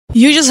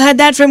You just heard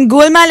that from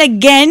Golmaal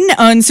again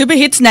on Super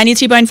Hits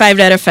 93.5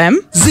 Red FM.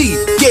 जी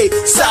के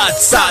साथ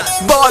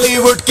साथ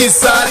बॉलीवुड की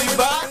सारी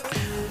बात.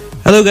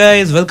 Hello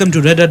guys, welcome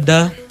to Red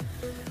Adda.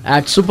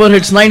 At Super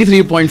Hits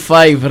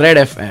 93.5 Red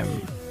FM.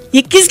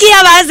 ये किसकी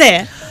आवाज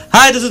है?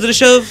 Hi, this is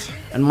Rishabh.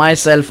 And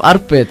myself,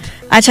 Arpit.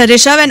 Acha,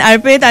 Rishabh and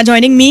Arpit are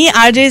joining me,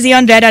 RJZ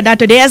on Red Adda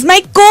today as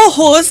my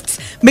co-hosts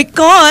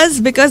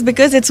because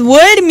it's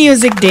World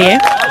Music Day.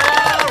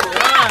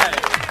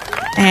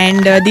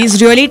 And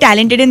these really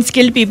talented and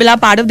skilled people are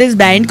part of this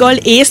band called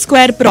A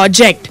Square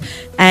Project.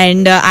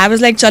 And I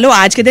was like, chalo,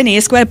 aaj ke din A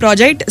Square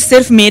Project,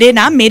 sirf mere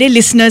naam, mere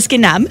listeners ke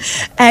naam.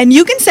 And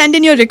you can send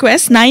in your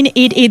requests,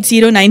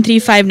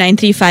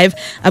 9880935935.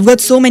 I've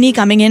got so many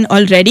coming in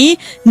already.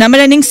 Number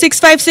ending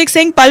 656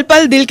 saying, Pal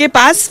Pal Dil Ke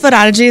Paas for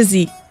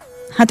RJZ.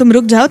 हाँ तुम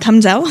रुक जाओ, थम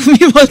जाओ.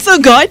 We've also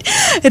got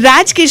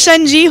Raj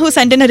Kishan ji who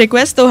sent in a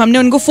request, तो हमने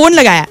उनको phone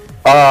लगाया.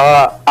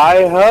 I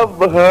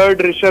have heard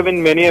Rishabh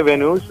in many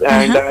venues,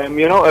 and I'm,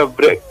 a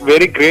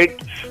very great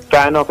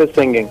fan of his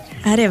singing.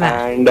 अरे वाह.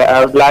 And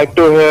I would like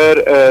to hear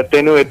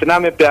 "Tenu Itna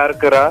Mein Pyar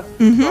Kara"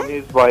 from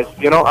his voice.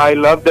 I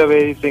love the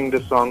way he sings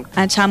this song.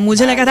 अच्छा,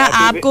 मुझे लगा था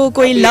आपको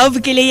कोई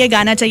love के लिए ये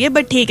गाना चाहिए,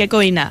 but ठीक है,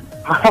 कोई ना.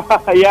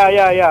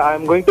 Yeah.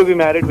 I'm going to be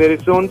married very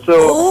soon, so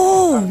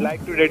I'd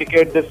like to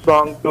dedicate this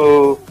song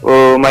to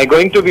my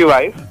going to be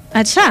wife.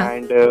 अच्छा,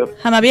 And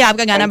हम अभी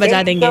आपका गाना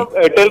बजा देंगे.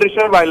 Tell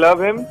Rishabh I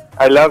love him.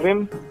 I love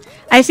him.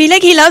 I feel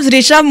like he loves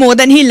Rishabh more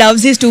than he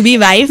loves his to-be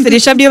wife.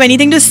 Rishabh, do you have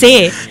anything to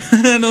say?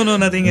 No,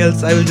 nothing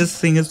else. I will just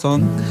sing a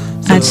song.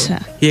 So, Achha.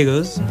 Here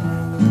goes.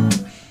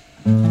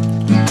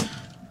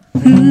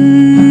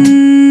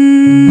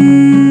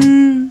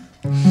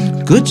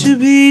 कुछ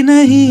भी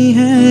नहीं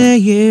है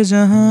ये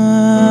जहां,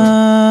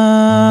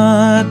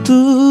 तू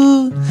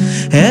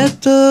है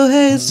तो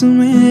है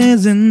इसमें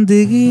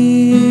जिंदगी.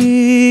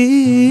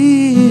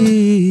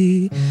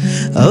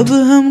 अब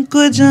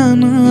हमको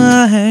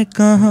जाना है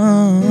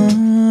कहाँ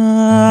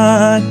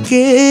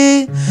के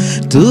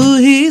तू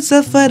ही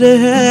सफर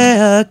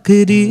है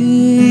आखिरी,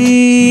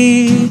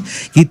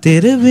 कि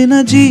तेरे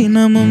बिना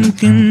जीना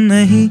मुमकिन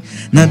नहीं,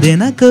 न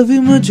देना कभी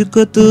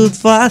मुझको तू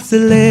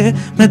फासले,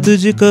 मैं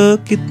तुझको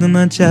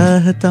कितना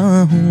चाहता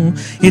हूँ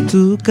ये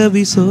तू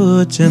कभी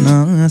सोच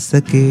ना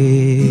सके.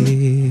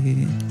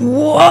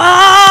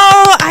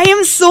 Wow! I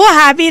am so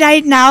happy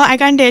right now. I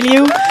can't tell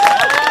you.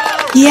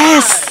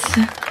 Yes.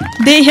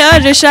 They hear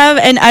Rishabh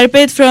and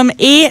Arpit from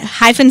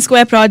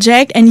A-Square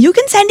Project, and you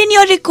can send in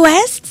your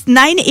requests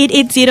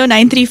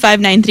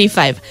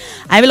 9880935935.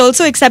 I will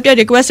also accept your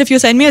request if you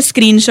send me a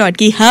screenshot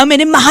कि हाँ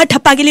मैंने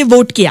महाठप्पा के लिए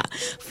vote किया.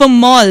 For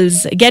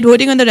malls, get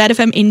voting on the Red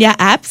FM India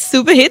app.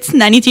 Super Hits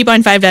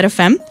 93.5 Red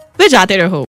FM. वे जाते रहो.